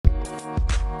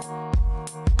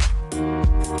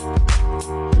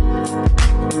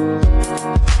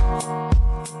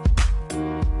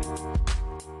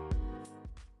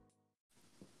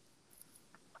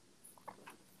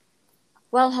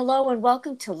Well, hello and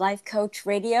welcome to Life Coach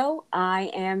Radio.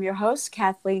 I am your host,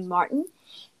 Kathleen Martin,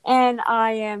 and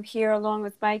I am here along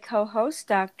with my co host,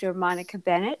 Dr. Monica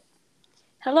Bennett.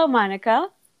 Hello, Monica.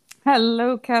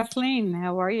 Hello, Kathleen.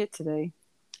 How are you today?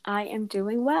 I am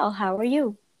doing well. How are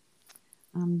you?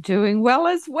 I'm doing well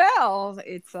as well.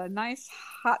 It's a nice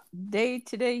hot day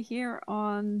today here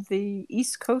on the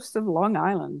east coast of Long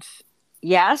Island.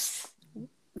 Yes,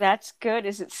 that's good.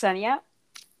 Is it sunny out?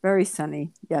 Very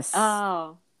sunny. Yes.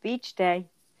 Oh, beach day.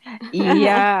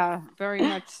 Yeah, very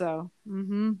much so.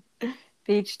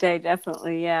 Beach day,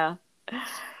 definitely, yeah.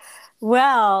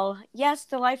 Well, yes,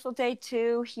 delightful day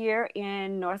too here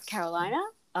in North Carolina.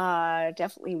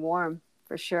 Definitely warm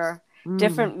for sure. Mm.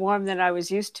 Different warm than I was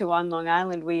used to on Long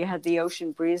Island, where you had the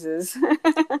ocean breezes.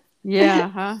 Yeah,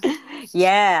 huh?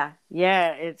 Yeah.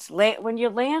 When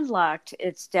you're landlocked,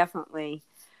 it's definitely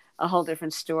a whole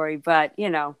different story. But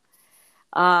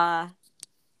uh,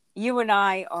 you and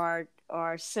I are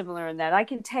similar in that I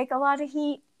can take a lot of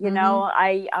heat.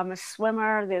 Mm-hmm. I'm a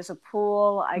swimmer. There's a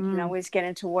pool. I can Mm. always get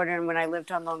into water. And when I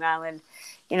lived on Long Island,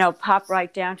 pop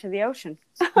right down to the ocean.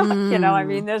 I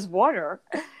mean, Mm. there's water.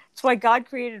 It's why God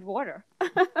created water.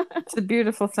 It's a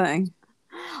beautiful thing.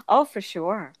 Oh, for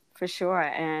sure, for sure.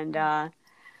 And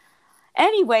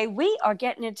anyway, we are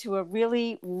getting into a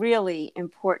really, really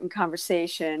important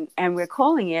conversation, and we're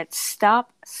calling it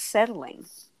 "Stop Settling."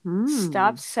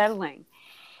 Stop Mm. settling.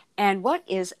 And what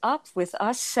is up with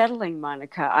us settling,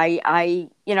 Monica?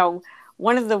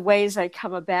 One of the ways I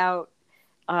come about,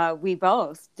 we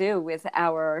both do with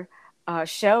our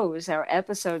shows, our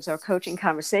episodes, our coaching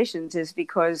conversations, is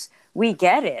because we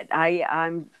get it.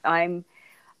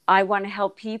 I want to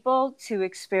help people to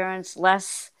experience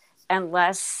less and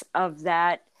less of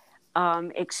that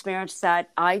experience that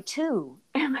I too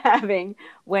am having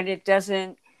when it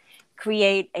doesn't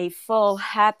create a full,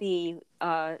 happy,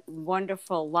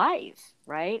 wonderful life,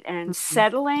 right? And Mm.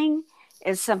 settling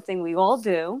is something we all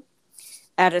do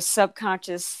at a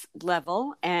subconscious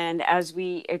level. And as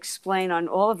we explain on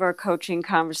all of our coaching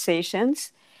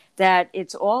conversations, that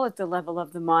it's all at the level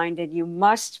of the mind, and you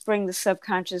must bring the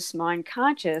subconscious mind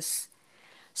conscious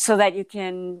so that you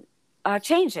can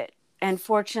change it. And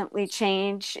fortunately,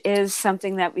 change is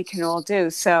something that we can all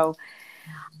do. So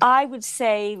I would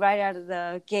say right out of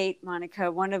the gate,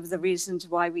 Monica, one of the reasons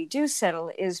why we do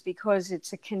settle is because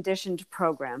it's a conditioned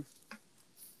program.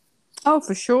 Oh,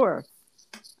 for sure.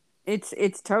 It's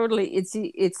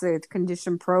a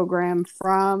condition program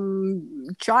from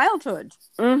childhood.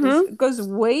 Mm-hmm. It goes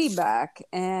way back,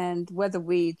 and whether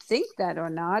we think that or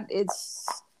not, it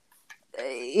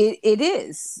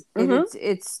is. Mm-hmm.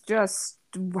 It's just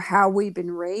how we've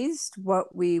been raised,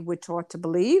 what we were taught to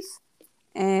believe,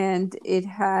 and it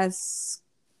has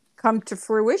come to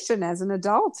fruition as an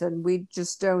adult, and we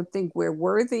just don't think we're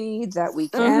worthy, that we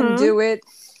can Mm-hmm. do it,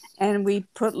 and we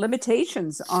put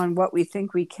limitations on what we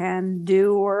think we can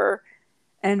do or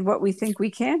and what we think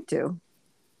we can't do.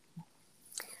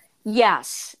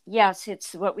 Yes,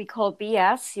 it's what we call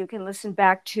BS. You can listen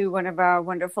back to one of our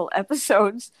wonderful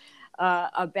episodes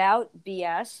about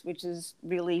BS, which is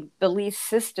really belief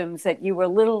systems that you were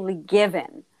literally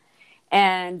given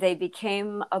and they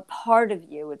became a part of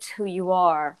you. It's who you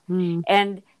are. Mm.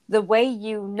 And the way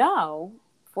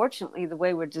fortunately, the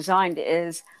way we're designed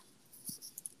is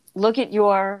look at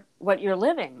what you're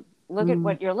living. Look at Mm.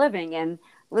 what you're living and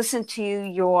listen to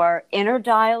your inner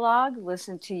dialogue,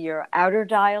 listen to your outer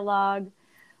dialogue,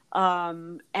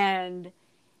 and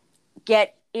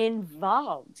get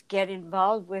involved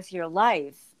with your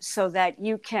life so that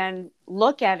you can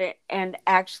look at it and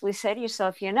actually say to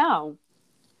yourself,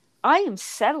 I am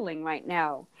settling right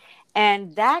now.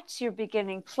 And that's your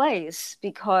beginning place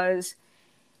because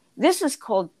this is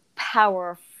called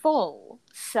powerful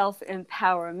self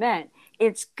empowerment.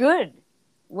 It's good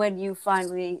when you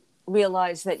finally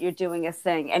realize that you're doing a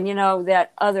thing. And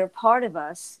that other part of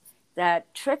us,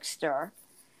 that trickster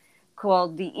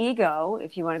called the ego,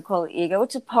 if you want to call it ego,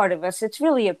 it's a part of us. It's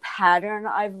really a pattern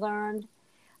I've learned.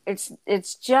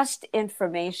 It's just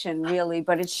information really,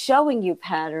 but it's showing you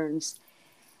patterns.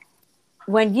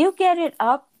 When you get it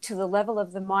up to the level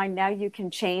of the mind, now you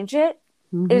can change it,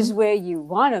 Hmm. is where you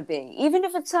want to be. Even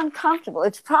if it's uncomfortable,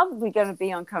 it's probably going to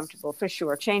be uncomfortable for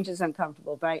sure. Change is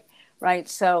uncomfortable, right? Right.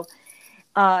 So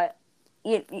uh,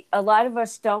 a lot of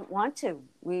us don't want to.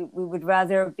 We would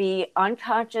rather be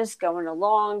unconscious, going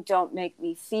along, don't make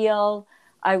me feel.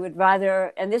 I would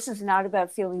rather, and this is not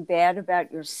about feeling bad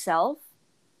about yourself,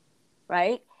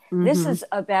 right? This Hmm. is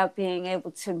about being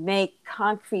able to make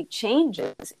concrete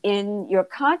changes in your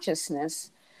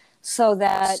consciousness so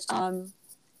that,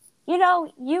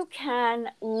 you can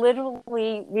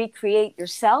literally recreate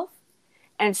yourself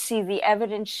and see the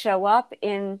evidence show up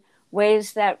in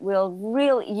ways that will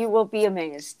really, you will be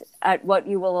amazed at what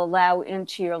you will allow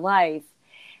into your life,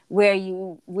 where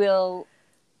you will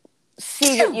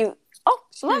see that you, oh,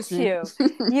 Excuse bless me. you.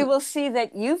 You will see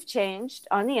that you've changed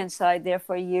on the inside,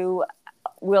 therefore you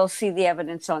will see the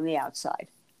evidence on the outside.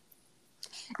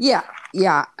 Yeah,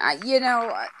 yeah. I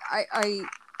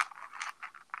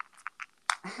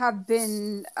have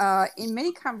been in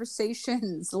many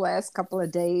conversations the last couple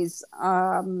of days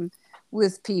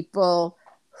with people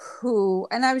who,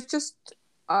 and I was just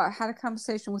had a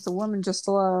conversation with a woman just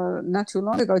not too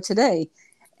long ago today,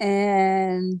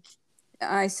 and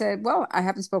I said, "Well, I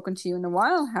haven't spoken to you in a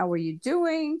while. How are you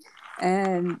doing?"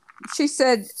 And she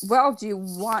said, "Well, do you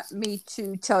want me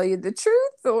to tell you the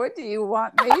truth, or do you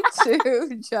want me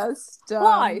to just,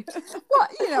 Why?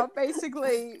 well,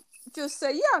 basically just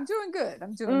say, yeah, I'm doing good.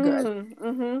 I'm doing good." Mm-hmm,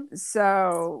 mm-hmm.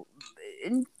 So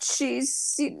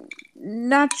she's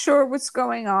not sure what's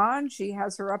going on. She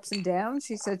has her ups and downs.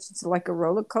 She said it's like a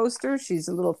roller coaster. She's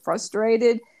a little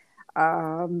frustrated.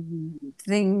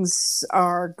 Things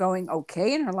are going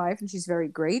okay in her life, and she's very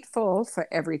grateful for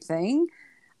everything.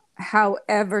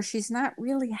 However, she's not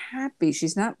really happy.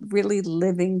 She's not really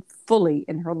living fully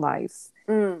in her life.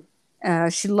 Mm.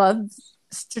 She loves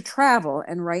to travel,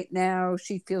 and right now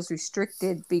she feels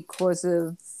restricted because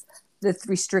of the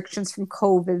restrictions from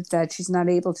COVID, that she's not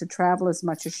able to travel as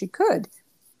much as she could.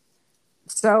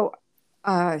 So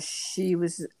she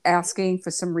was asking for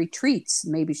some retreats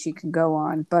maybe she can go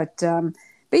on. But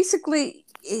basically,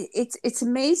 it's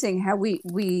amazing how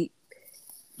we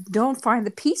don't find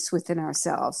the peace within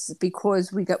ourselves,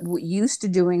 because we got used to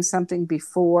doing something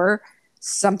before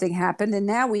something happened, and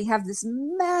now we have this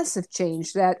massive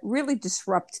change that really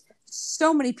disrupts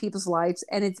so many people's lives.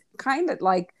 And it's kind of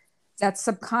like that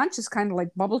subconscious kind of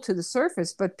like bubble to the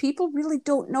surface, but people really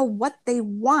don't know what they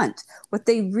want, what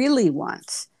they really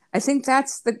want. I think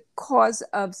that's the cause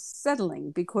of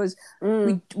settling, because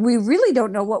Mm. we really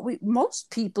don't know what most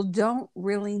people don't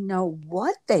really know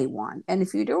what they want. And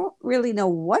if you don't really know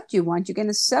what you want, you're going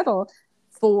to settle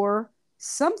for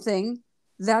something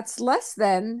that's less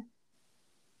than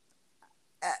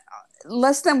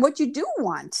what you do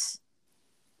want,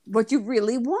 what you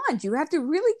really want. You have to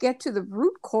really get to the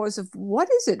root cause of what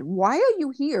is it? Why are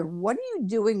you here? What are you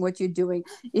doing what you're doing?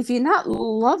 If you're not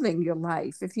loving your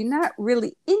life, if you're not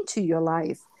really into your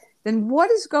life, then what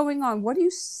is going on? What are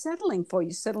you settling for?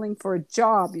 You're settling for a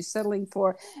job. You're settling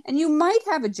for, and you might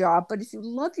have a job, but if you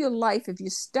love your life, if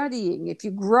you're studying, if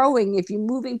you're growing, if you're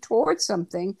moving towards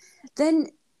something, then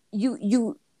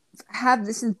you have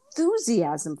this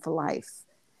enthusiasm for life.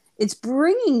 It's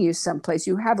bringing you someplace.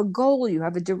 You have a goal, you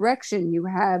have a direction, you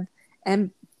have, and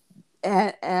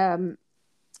um,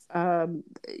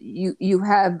 you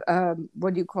have,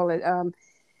 what do you call it?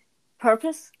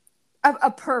 Purpose? A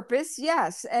purpose,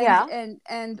 yes, Yeah.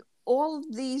 and all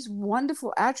of these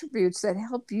wonderful attributes that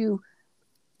help you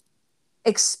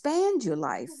expand your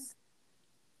life.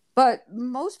 But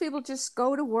most people just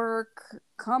go to work,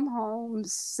 come home,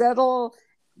 settle,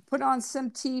 put on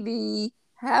some TV,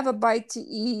 have a bite to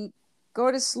eat,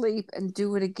 go to sleep, and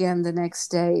do it again the next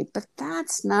day. But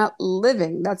that's not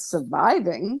living, that's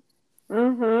surviving.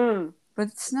 Mm-hmm. But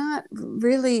it's not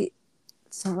really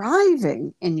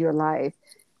thriving in your life.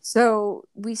 So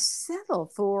we settle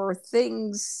for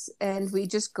things and we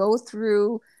just go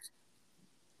through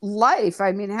life.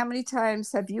 I mean, how many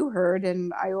times have you heard,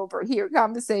 and I overhear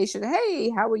conversation,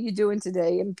 hey, how are you doing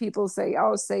today? And people say,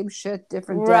 oh, same shit,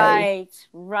 different day. Right,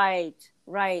 right,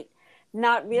 right.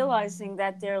 Not realizing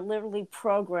that they're literally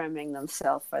programming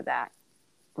themselves for that.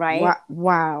 Right?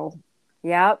 Wow.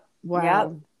 Yep. Yep.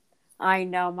 Wow. I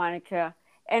know, Monica.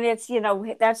 And it's,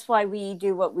 that's why we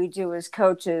do what we do as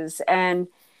coaches. And,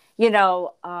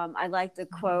 I like the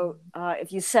quote,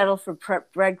 if you settle for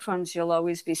breadcrumbs, you'll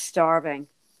always be starving.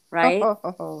 Right?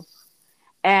 Oh,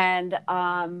 And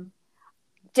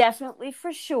definitely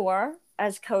for sure,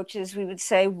 as coaches, we would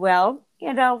say, well,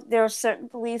 there are certain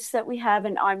beliefs that we have,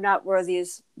 and I'm not worthy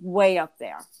is way up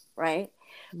there. Right?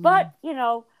 But,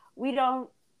 we don't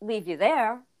leave you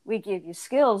there. We give you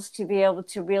skills to be able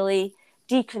to really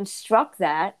deconstruct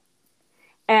that.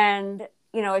 And,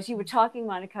 as you were talking,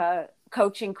 Monica,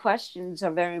 coaching questions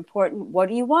are very important. What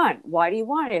do you want? Why do you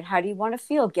want it? How do you want to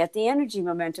feel? Get the energy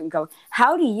momentum going.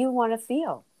 How do you want to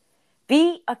feel?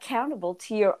 Be accountable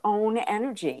to your own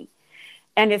energy.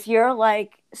 And if you're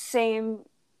like you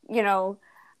know,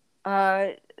 uh,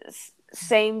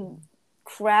 same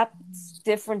crap,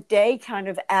 different day kind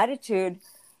of attitude,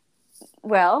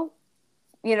 well,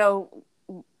 you know,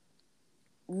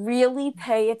 really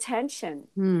pay attention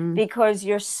hmm. because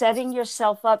you're setting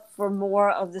yourself up for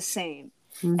more of the same.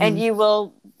 And Mm-hmm. you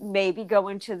will maybe go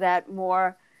into that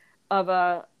more of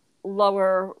a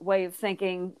lower way of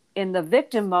thinking in the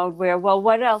victim mode where, well,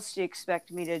 what else do you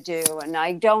expect me to do? And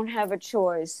I don't have a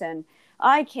choice. And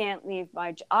I can't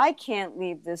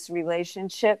leave this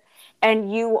relationship.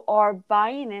 And you are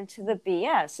buying into the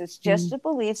BS. It's just Mm-hmm. a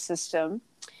belief system.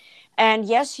 And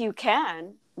yes, you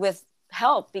can with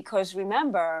help, because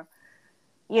remember,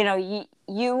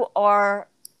 you are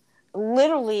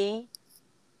literally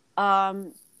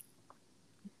um,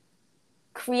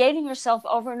 creating yourself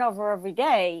over and over every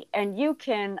day, and you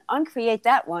can uncreate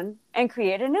that one and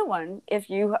create a new one if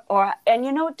you or and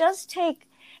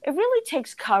it really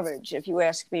takes courage, if you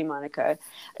ask me, Monica.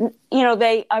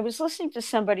 They I was listening to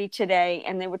somebody today,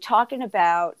 and they were talking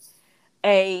about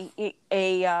a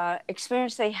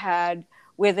experience they had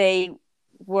where they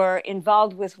were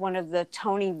involved with one of the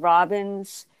Tony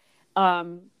Robbins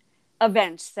um,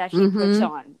 events that he puts Mm-hmm.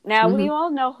 on. Now Mm-hmm. we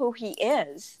all know who he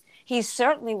is. He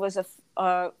certainly was a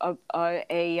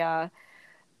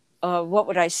what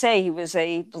would I say? He was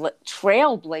a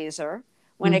trailblazer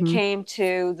when it Mm-hmm. came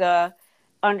to the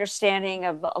understanding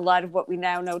of a lot of what we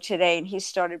now know today. And he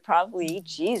started probably,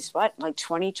 geez, what, like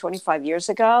 20, 25 years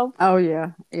ago? Oh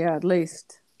yeah, yeah, at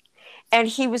least. And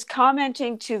he was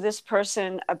commenting to this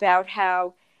person about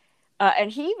how,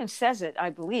 and he even says it, I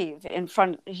believe,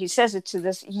 he says it to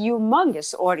this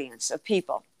humongous audience of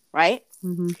people, right?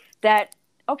 Mm-hmm. That,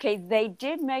 okay, they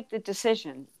did make the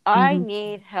decision. I Mm-hmm.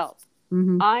 need help.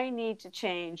 Mm-hmm. I need to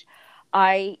change.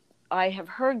 I I have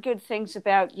heard good things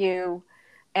about you,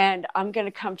 and I'm going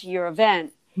to come to your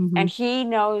event. Mm-hmm. And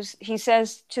he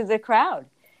says to the crowd,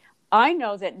 I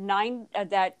know that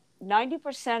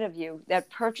 90% of you that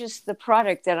purchase the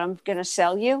product that I'm going to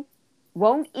sell you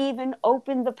won't even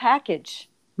open the package,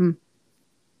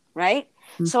 right?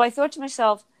 Mm-hmm. So I thought to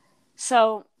myself,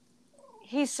 so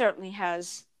he certainly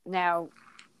has now,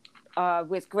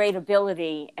 with great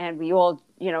ability, and we all,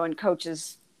 and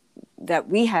coaches that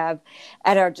we have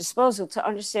at our disposal to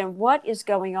understand what is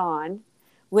going on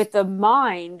with the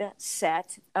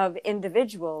mindset of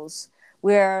individuals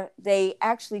where they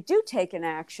actually do take an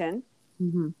action,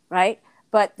 Mm-hmm. right?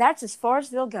 But that's as far as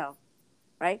they'll go,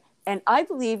 right? And I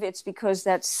believe it's because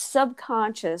that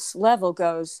subconscious level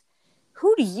goes,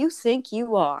 who do you think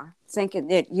you are? Thinking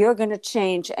that you're going to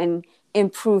change and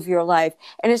improve your life.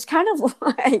 And it's kind of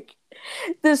like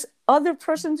this other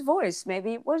person's voice.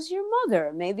 Maybe it was your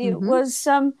mother. Maybe it Mm-hmm. was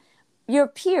your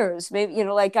peers. Maybe,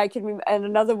 like I can remember, and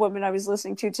another woman I was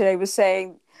listening to today was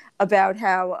saying about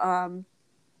how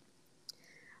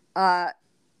uh,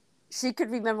 she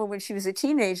could remember when she was a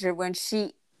teenager, when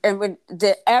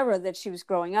the era that she was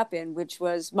growing up in, which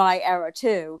was my era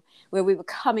too, where we were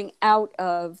coming out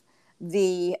of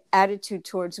the attitude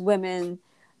towards women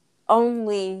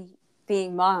only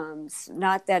being moms.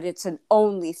 Not that it's an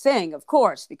only thing, of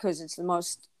course, because it's the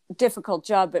most difficult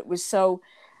job, but it was so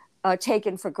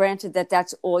taken for granted that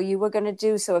that's all you were going to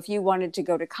do. So if you wanted to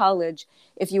go to college,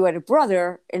 if you had a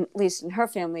brother, at least in her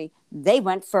family, they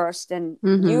went first, and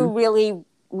Mm-hmm. you really,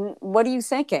 what are you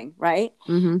thinking, right?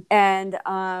 Mm-hmm. And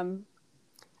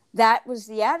that was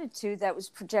the attitude that was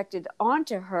projected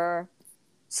onto her.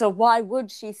 So why would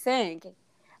she think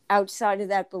outside of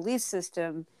that belief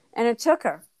system? And it took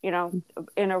her,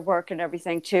 in her work and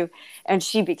everything too. And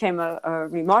she became a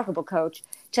remarkable coach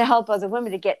to help other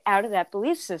women to get out of that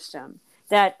belief system.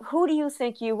 That who do you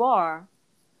think you are,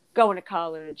 going to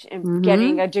college and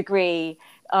getting Mm-hmm. a degree,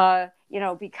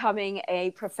 becoming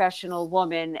a professional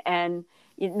woman. And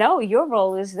your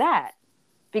role is that,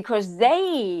 because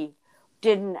they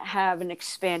didn't have an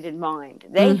expanded mind.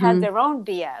 They had Mm-hmm. their own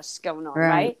BS going on, Right.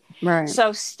 right? Right.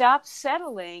 So stop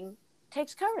settling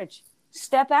takes courage.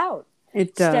 Step out.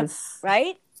 It Step, does.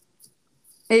 right?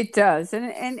 It does, and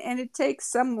it takes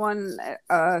someone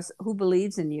who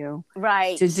believes in you to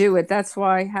Right. do it. That's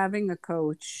why having a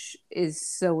coach is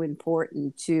so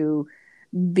important, to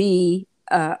be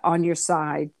on your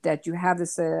side. That you have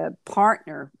this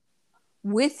partner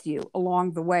with you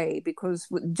along the way, because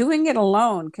doing it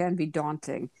alone can be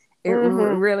daunting. It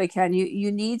Mm-hmm. really can.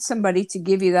 You need somebody to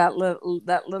give you that little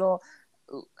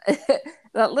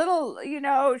that little,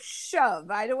 shove.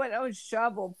 I don't know,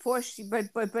 shove or push,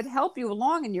 but help you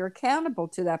along, and you're accountable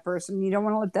to that person. You don't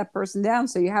want to let that person down,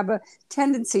 so you have a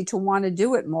tendency to want to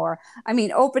do it more. I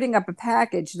mean, opening up a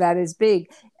package that is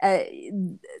big,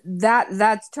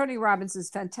 that's Tony Robbins is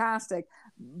fantastic.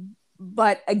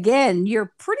 But again,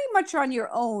 you're pretty much on your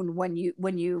own when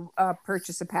you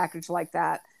purchase a package like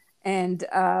that, and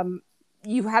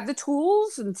you have the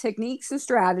tools and techniques and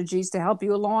strategies to help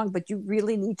you along, but you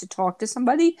really need to talk to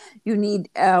somebody. You need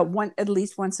one at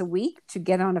least once a week to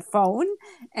get on a phone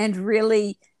and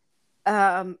really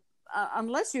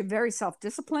unless you're very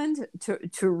self-disciplined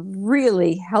to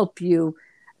really help you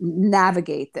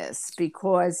navigate this,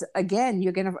 because again,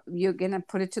 you're gonna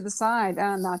put it to the side.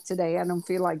 Oh, not today, I don't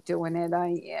feel like doing it.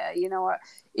 Yeah,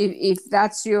 if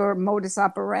that's your modus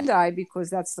operandi,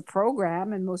 because that's the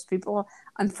program, and most people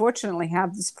unfortunately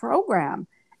have this program,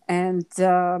 and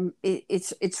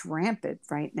it's rampant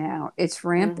right now. It's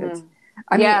rampant. Mm-hmm.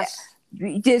 I mean, Yes.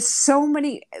 there's so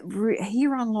many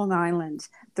here on Long Island.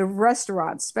 The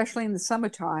restaurants, especially in the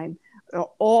summertime,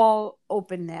 are all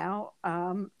open now,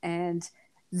 and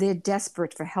they're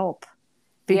desperate for help,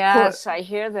 because Yes, I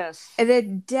hear this. they're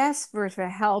desperate for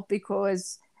help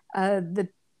because the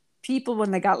people,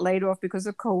 when they got laid off because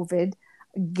of COVID,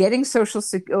 getting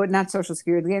or not social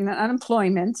security, getting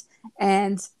unemployment,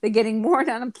 and they're getting more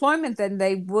unemployment than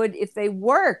they would if they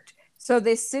worked. So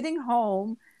they're sitting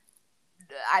home.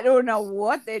 I don't know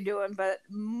what they're doing, but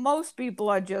most people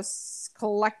are just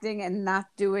collecting and not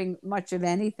doing much of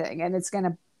anything. And it's going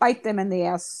to bite them in the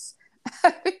ass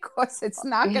because it's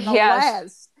not going to Yes.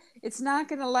 last. It's not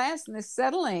going to last, and they're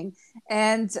settling.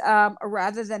 And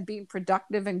rather than being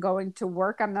productive and going to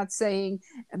work, I'm not saying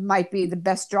it might be the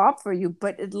best job for you,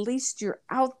 but at least you're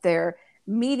out there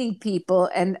meeting people.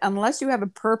 And unless you have a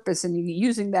purpose and you're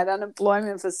using that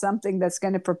unemployment for something that's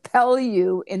going to propel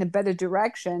you in a better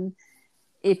direction,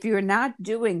 if you're not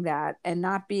doing that and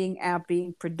not being out,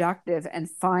 being productive and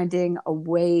finding a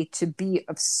way to be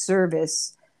of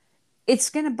service,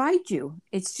 it's going to bite you.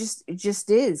 It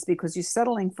just is, because you're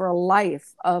settling for a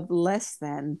life of less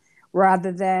than,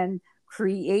 rather than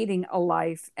creating a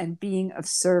life and being of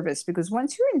service. Because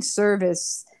once you're in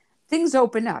service, things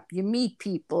open up. You meet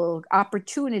people,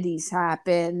 opportunities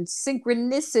happen,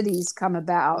 synchronicities come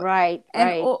about, Right, and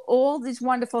right. all these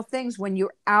wonderful things when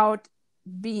you're out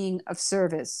being of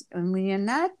service. And when you're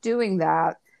not doing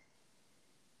that,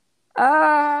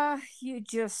 you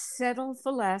just settle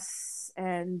for less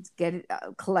and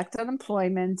collect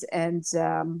unemployment, and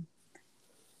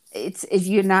it's if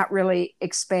you're not really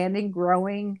expanding,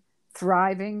 growing,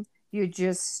 thriving, you're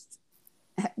just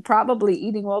probably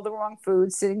eating all the wrong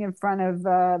food, sitting in front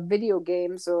of video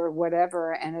games or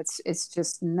whatever, and it's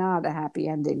just not a happy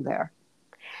ending there.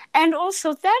 And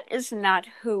also, that is not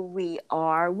who we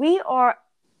are. We are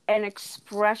an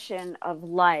expression of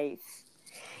life,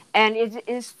 and it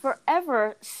is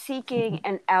forever seeking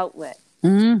an outlet.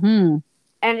 Mm-hmm.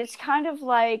 And it's kind of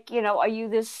like, are you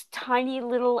this tiny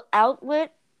little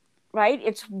outlet, right?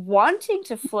 It's wanting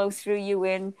to flow through you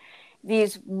in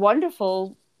these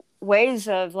wonderful ways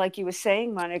of, like you were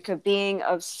saying, Monica, being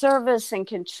of service and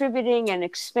contributing and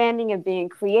expanding and being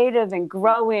creative and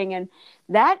growing. And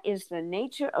that is the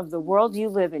nature of the world you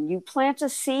live in. You plant a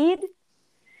seed,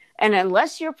 and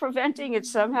unless you're preventing it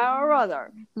somehow or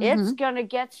other, it's Mm-hmm. going to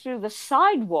get through the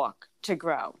sidewalk to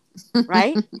grow,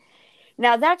 right?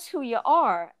 Now that's who you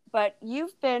are, but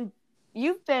you've been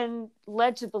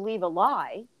led to believe a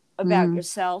lie about Mm-hmm.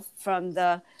 yourself from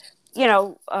the,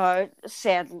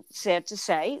 sad to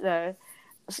say,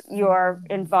 your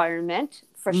environment,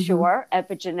 for Mm-hmm. sure.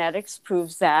 Epigenetics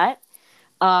proves that.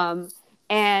 Um,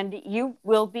 and you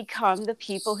will become the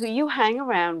people who you hang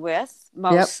around with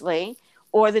Yep. mostly,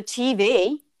 or the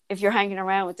TV, if you're hanging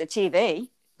around with the TV,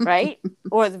 right?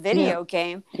 Or the Yep. video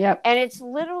game. Yep. And it's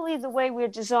literally the way we're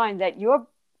designed, that your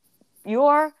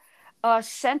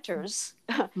centers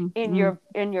in Mm-hmm.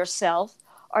 in yourself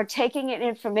are taking in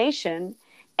information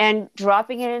and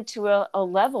dropping it into a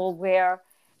level where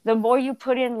the more you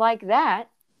put in like that,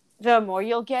 the more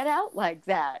you'll get out like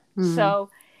that. Mm-hmm. So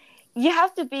you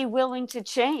have to be willing to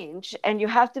change, and you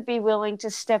have to be willing to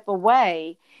step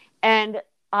away. And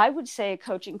I would say a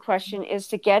coaching question is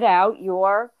to get out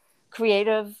your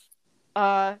creative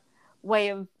uh, way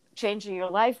of changing your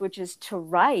life, which is to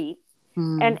write,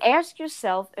 Mm-hmm. and ask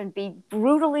yourself and be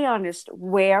brutally honest,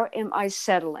 where am I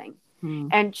settling?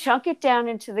 And chunk it down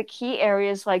into the key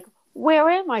areas, like, where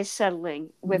am I settling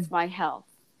with my health?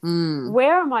 Mm-hmm.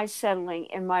 Where am I settling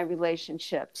in my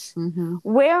relationships? Mm-hmm.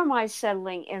 Where am I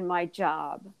settling in my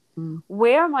job?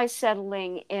 Where am I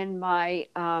settling in my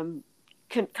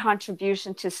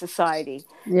contribution to society?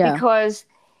 Yeah. Because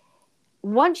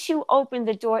once you open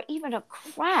the door, even a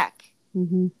crack,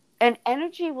 Mm-hmm. an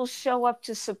energy will show up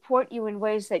to support you in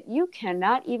ways that you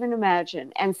cannot even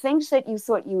imagine. And things that you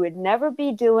thought you would never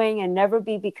be doing and never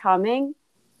be becoming,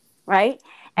 right?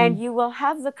 And you will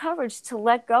have the courage to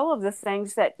let go of the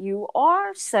things that you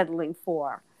are settling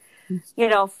for.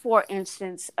 For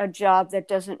instance, a job that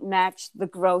doesn't match the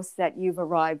growth that you've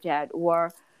arrived at,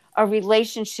 or a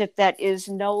relationship that is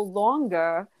no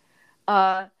longer,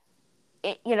 uh,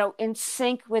 in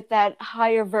sync with that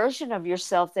higher version of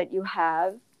yourself that you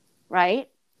have, right?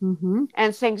 Mm-hmm.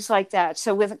 and things like that.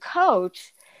 So with a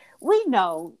coach, we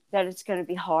know that it's going to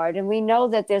be hard, and we know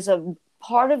that there's a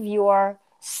part of your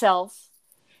self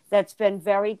that's been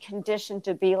very conditioned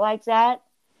to be like that,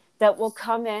 that will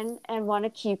come in and want to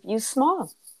keep you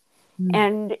small. Mm-hmm.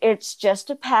 And it's just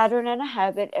a pattern and a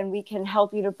habit, and we can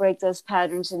help you to break those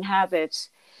patterns and habits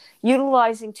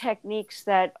utilizing techniques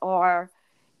that are,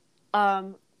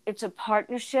 it's a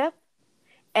partnership,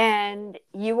 and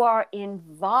you are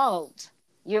involved.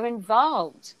 You're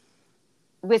involved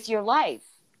with your life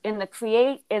in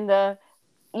the,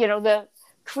 the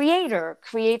creator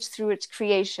creates through its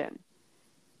creation.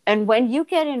 And when you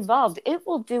get involved, it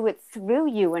will do it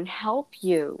through you and help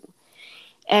you.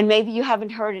 And maybe you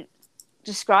haven't heard it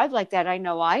described like that. I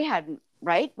know I hadn't,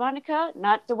 right, Monica?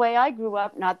 Not the way I grew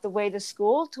up, not the way the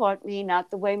school taught me,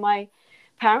 not the way my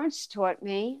parents taught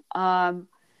me. And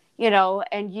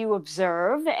you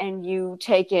observe and you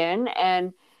take in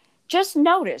and just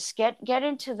notice, get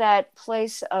into that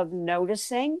place of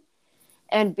noticing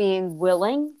and being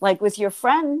willing, like with your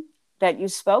friend that you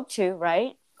spoke to,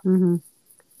 right? Mm-hmm.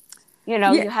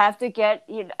 You have to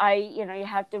you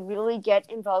have to really get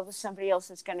involved with somebody else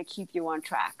that's going to keep you on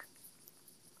track.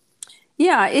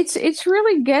 Yeah, it's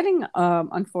really getting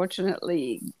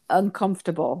unfortunately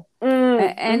uncomfortable.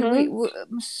 And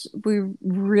Mm-hmm. we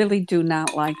really do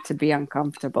not like to be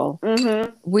uncomfortable.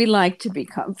 Mm-hmm. We like to be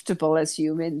comfortable as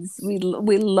humans. We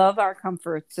love our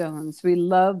comfort zones. We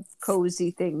love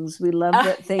cozy things. We love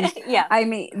the things. Yeah. I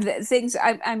mean, the things.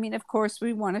 I mean, of course,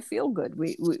 we want to feel good.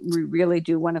 We really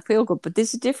do want to feel good. But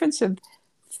there's a difference of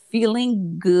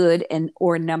feeling good and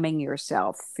or numbing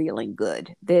yourself feeling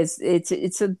good.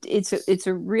 It's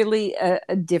a really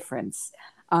a difference.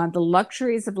 The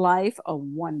luxuries of life are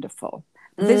wonderful,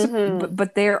 but Mm-hmm.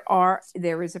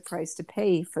 there is a price to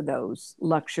pay for those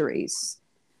luxuries.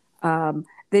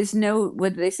 There's no,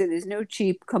 what do they say, there's no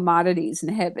cheap commodities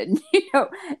in heaven.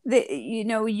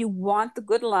 You want the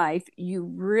good life, you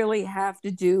really have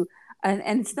to do, and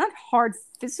it's not hard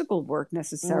physical work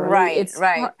necessarily. Right,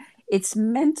 right. It's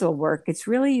mental work. It's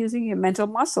really using your mental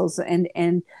muscles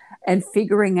and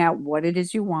figuring out what it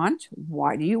is you want.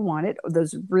 Why do you want it?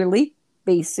 Those really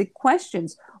basic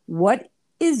questions. What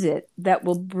is it that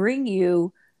will bring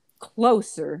you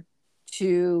closer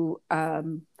to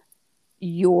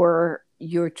your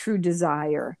true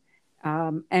desire?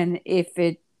 And if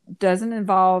it doesn't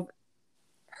involve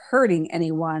hurting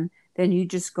anyone, then you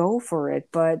just go for it.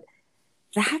 But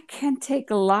that can take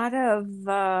a lot of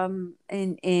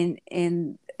in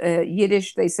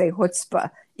Yiddish they say chutzpah.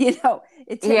 Yeah.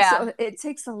 It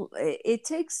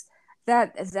takes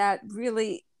that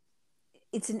really,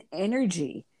 it's an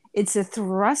energy. It's a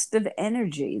thrust of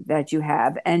energy that you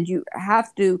have, and you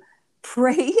have to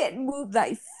pray and move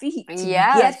thy feet to get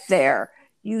Yes. there.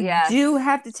 You Yes. do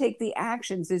have to take the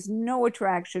actions. There's no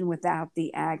attraction without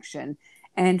the action.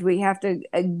 And we have to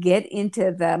get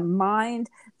into the mind,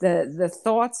 the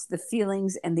thoughts, the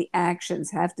feelings, and the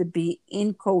actions have to be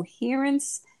in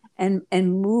coherence and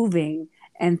moving,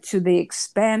 and to the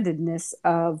expandedness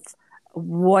of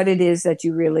what it is that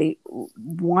you really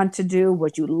want to do,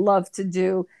 what you love to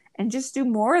do, and just do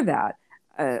more of that.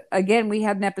 Again, we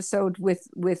had an episode with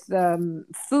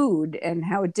food and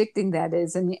how addicting that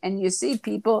is, and you see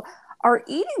people are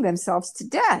eating themselves to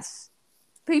death.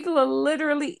 People are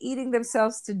literally eating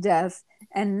themselves to death,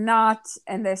 and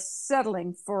they're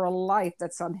settling for a life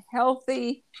that's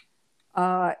unhealthy.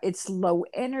 It's low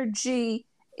energy.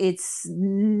 It's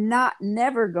not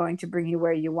never going to bring you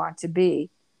where you want to be.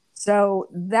 So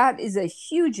that is a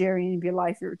huge area of your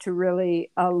life to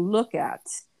really look at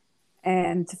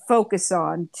and to focus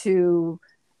on, to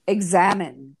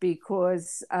examine,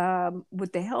 because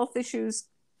with the health issues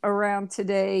around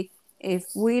today, if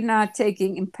we're not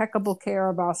taking impeccable care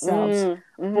of ourselves,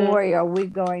 Mm-hmm. boy, are we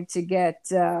going to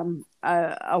get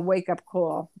a wake-up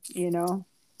call.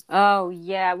 Oh,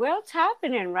 yeah. Well, it's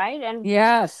happening, right? And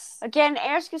Yes. again,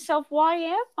 ask yourself, why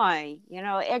am I?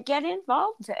 Get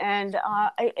involved. And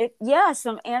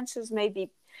some answers may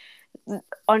be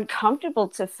uncomfortable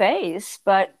to face,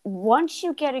 but once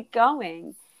you get it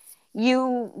going,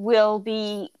 you will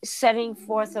be setting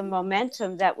forth a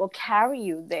momentum that will carry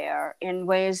you there in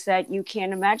ways that you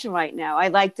can't imagine right now. I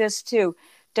like this too.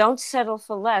 Don't settle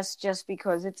for less just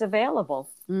because it's available.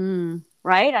 Mm.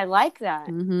 Right? I like that.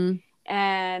 Mm-hmm.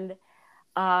 And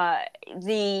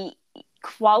the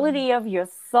quality of your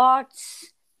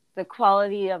thoughts, the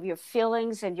quality of your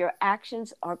feelings and your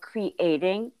actions are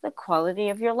creating the quality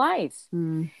of your life.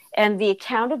 Mm. And the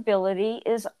accountability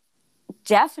is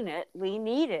definitely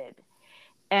needed.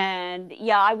 And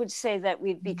yeah, I would say that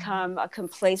we've become a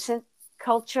complacent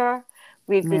culture.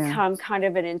 We've Yeah. become kind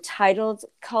of an entitled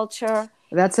culture.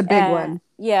 That's a big one.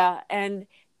 Yeah. And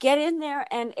get in there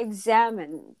and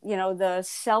examine, the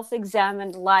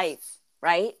self-examined life,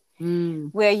 right?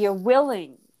 Where you're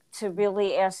willing to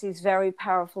really ask these very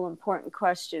powerful, important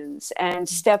questions and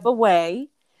step away.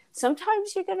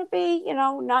 Sometimes you're going to be,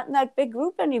 not in that big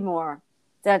group anymore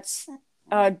that's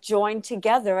joined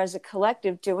together as a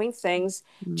collective doing things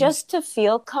just to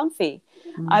feel comfy.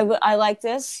 I like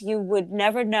this. You would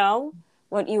never know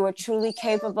what you are truly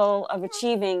capable of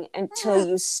achieving until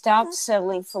you stop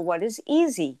settling for what is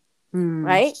easy,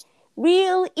 right?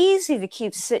 Real easy to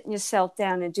keep sitting yourself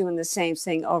down and doing the same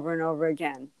thing over and over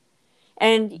again.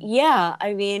 And yeah,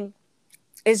 I mean,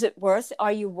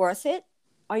 are you worth it?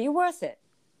 Are you worth it?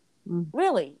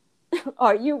 Really?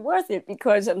 Are you worth it?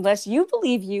 Because unless you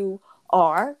believe you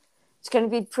are, it's going to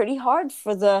be pretty hard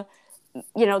for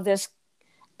this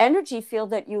energy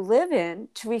field that you live in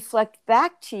to reflect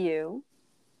back to you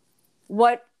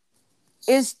what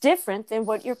is different than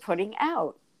what you're putting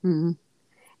out.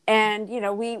 And,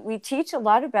 we teach a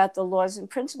lot about the laws and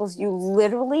principles. You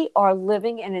literally are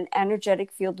living in an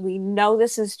energetic field. We know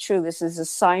this is true. This is a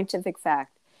scientific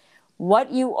fact.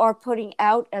 What you are putting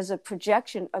out as a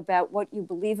projection about what you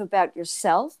believe about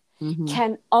yourself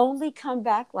can only come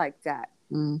back like that.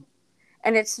 And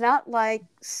it's not like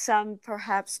some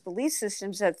perhaps belief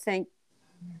systems that think,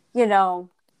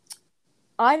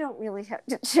 I don't really have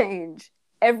to change.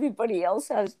 Everybody else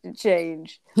has to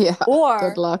change. Yeah. Or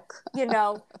good luck.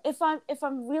 if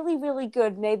I'm really, really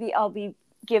good, maybe I'll be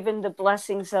given the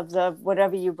blessings of the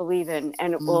whatever you believe in,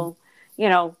 and it will,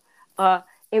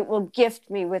 it will gift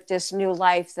me with this new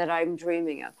life that I'm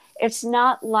dreaming of. It's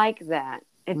not like that.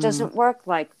 It doesn't work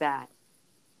like that,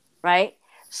 right?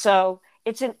 So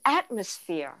it's an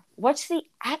atmosphere. What's the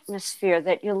atmosphere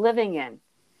that you're living in?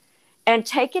 And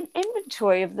take an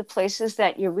inventory of the places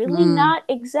that you're really not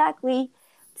exactly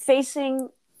facing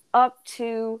up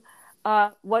to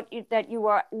that you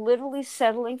are literally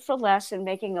settling for less and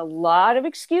making a lot of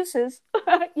excuses.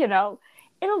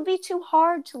 It'll be too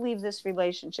hard to leave this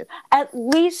relationship. At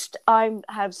least I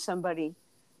have somebody,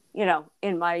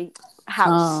 in my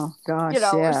house, Oh gosh,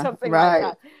 yeah, or something right.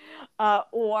 like that.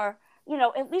 Or,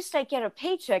 at least I get a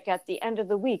paycheck at the end of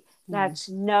the week. That's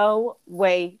no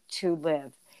way to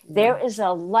live. There is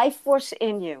a life force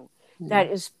in you that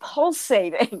is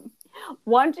pulsating,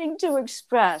 wanting to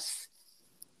express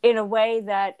in a way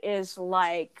that is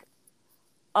like,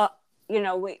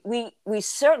 we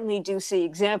certainly do see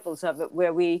examples of it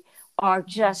where we are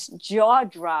just jaw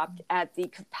dropped at the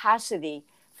capacity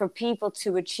for people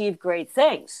to achieve great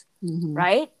things,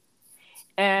 right?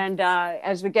 And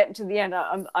as we get into the end,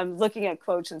 I'm looking at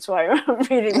quotes, and so I'm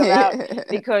reading them out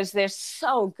because they're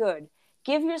so good.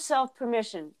 Give yourself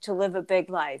permission to live a big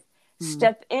life.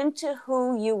 Step into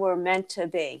who you were meant to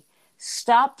be.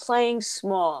 Stop playing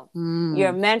small.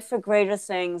 You're meant for greater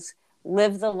things.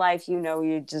 Live the life you know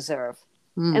you deserve.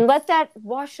 And let that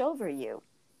wash over you.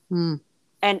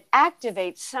 And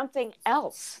activate something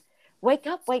else. Wake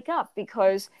up,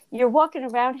 because you're walking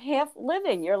around half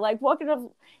living. You're like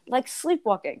like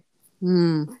sleepwalking,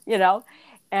 and you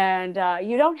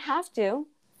don't have to.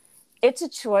 It's a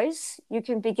choice. You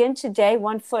can begin today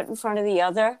one foot in front of the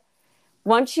other.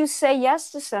 Once you say yes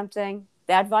to something,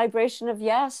 that vibration of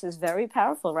yes is very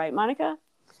powerful, right, Monica?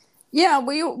 Yeah,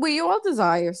 we all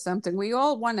desire something. We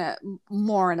all want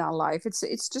more in our life.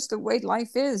 It's just the way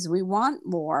life is. We want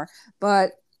more,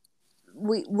 but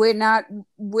we're not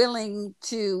willing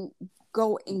to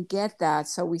go and get that,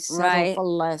 so we settle for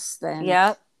less than.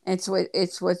 Yep. It's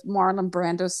what Marlon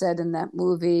Brando said in that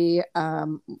movie,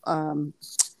 The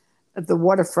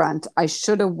Waterfront. I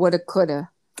shoulda, woulda, coulda.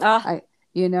 But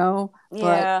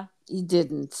you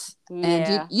didn't.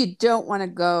 And you don't want to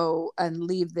go and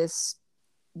leave this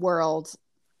world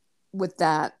with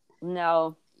that.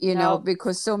 No.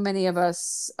 Because so many of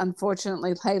us,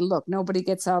 unfortunately, hey, look, nobody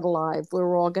gets out alive.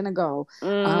 We're all going to go,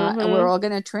 and we're all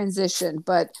going to transition.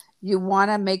 But you want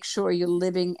to make sure you're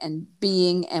living and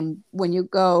being, and when you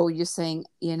go, you're saying,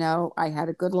 I had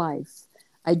a good life.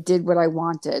 I did what I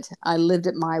wanted. I lived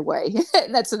it my way.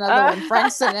 That's another one.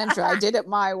 Frank Sinatra. I did it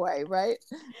my way, right?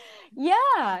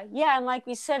 Yeah. And like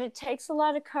we said, it takes a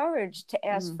lot of courage to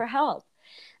ask for help.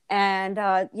 And,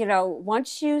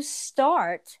 once you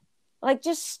start,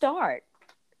 just start,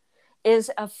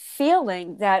 is a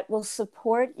feeling that will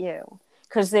support you,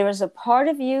 because there is a part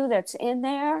of you that's in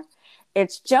there.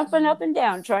 It's jumping up and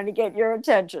down trying to get your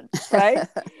attention, right?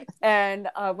 And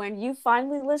when you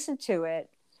finally listen to it,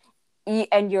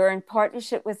 and you're in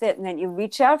partnership with it, and then you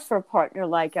reach out for a partner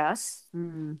like us,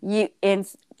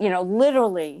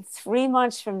 literally 3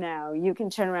 months from now, you can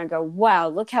turn around and go, wow,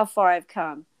 look how far I've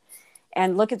come.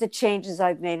 And look at the changes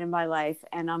I've made in my life.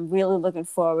 And I'm really looking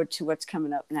forward to what's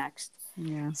coming up next.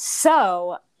 Yeah.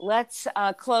 So let's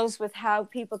close with how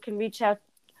people can reach out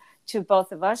to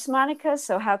both of us, Monica.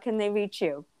 So how can they reach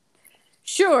you?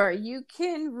 Sure. You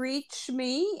can reach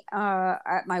me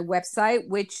at my website,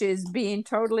 which is being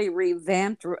totally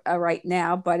revamped right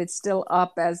now, but it's still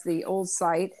up as the old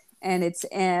site. And it's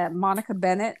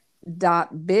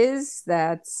monicabennett.biz.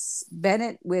 That's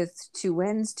Bennett with 2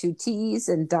 N's, 2 T's,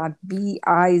 and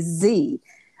 .biz.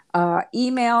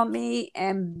 Email me,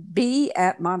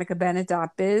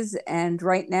 mb@monicabennett.biz. And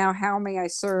right now, how may I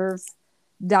serve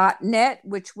 .net,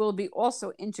 which will be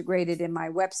also integrated in my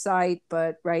website,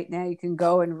 but right now you can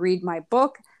go and read my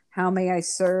book, How May I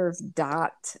Serve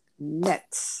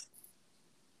 .net.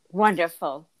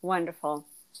 Wonderful, wonderful.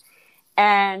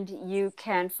 And you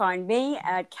can find me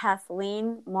at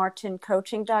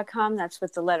KathleenMartinCoaching.com. That's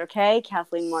with the letter K,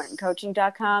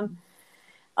 KathleenMartinCoaching.com.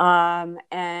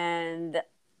 And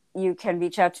you can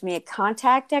reach out to me at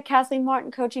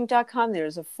contact@KathleenMartinCoaching.com.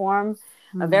 There's a form,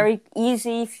 a very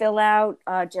easy fill out,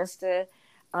 just to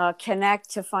connect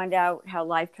to find out how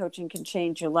life coaching can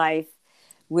change your life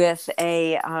with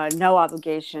a no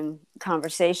obligation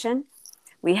conversation.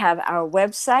 We have our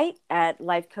website at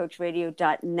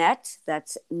lifecoachradio.net.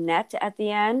 That's net at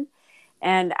the end.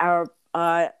 And our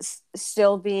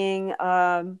still being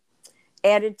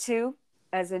added to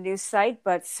as a new site,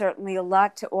 but certainly a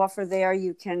lot to offer there.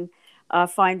 You can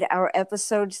find our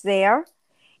episodes there.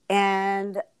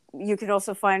 And you can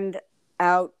also find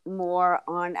out more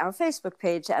on our Facebook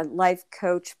page at Life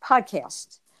Coach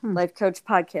Podcast. Life Coach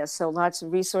Podcast. So lots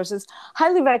of resources.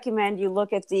 Highly recommend you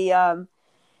look at the,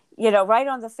 right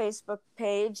on the Facebook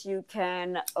page, you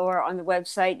can, or on the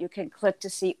website, you can click to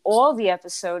see all the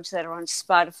episodes that are on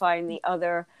Spotify and the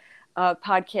other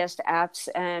podcast apps.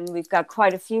 And we've got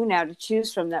quite a few now to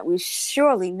choose from that we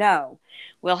surely know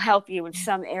will help you in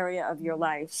some area of your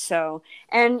life. So,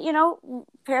 and,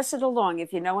 pass it along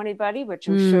if you know anybody, which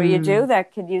I'm sure you do,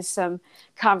 that could use some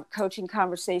coaching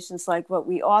conversations like what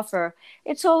we offer.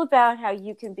 It's all about how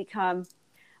you can become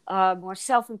more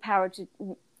self-empowered to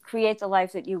create the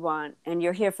life that you want. And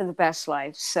you're here for the best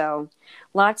life. So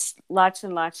lots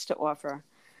and lots to offer.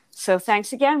 So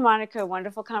thanks again, Monica.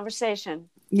 Wonderful conversation.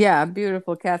 Yeah,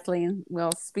 beautiful, Kathleen.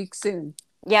 We'll speak soon.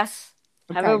 Yes.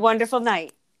 Okay. Have a wonderful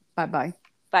night. Bye-bye.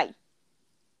 Bye.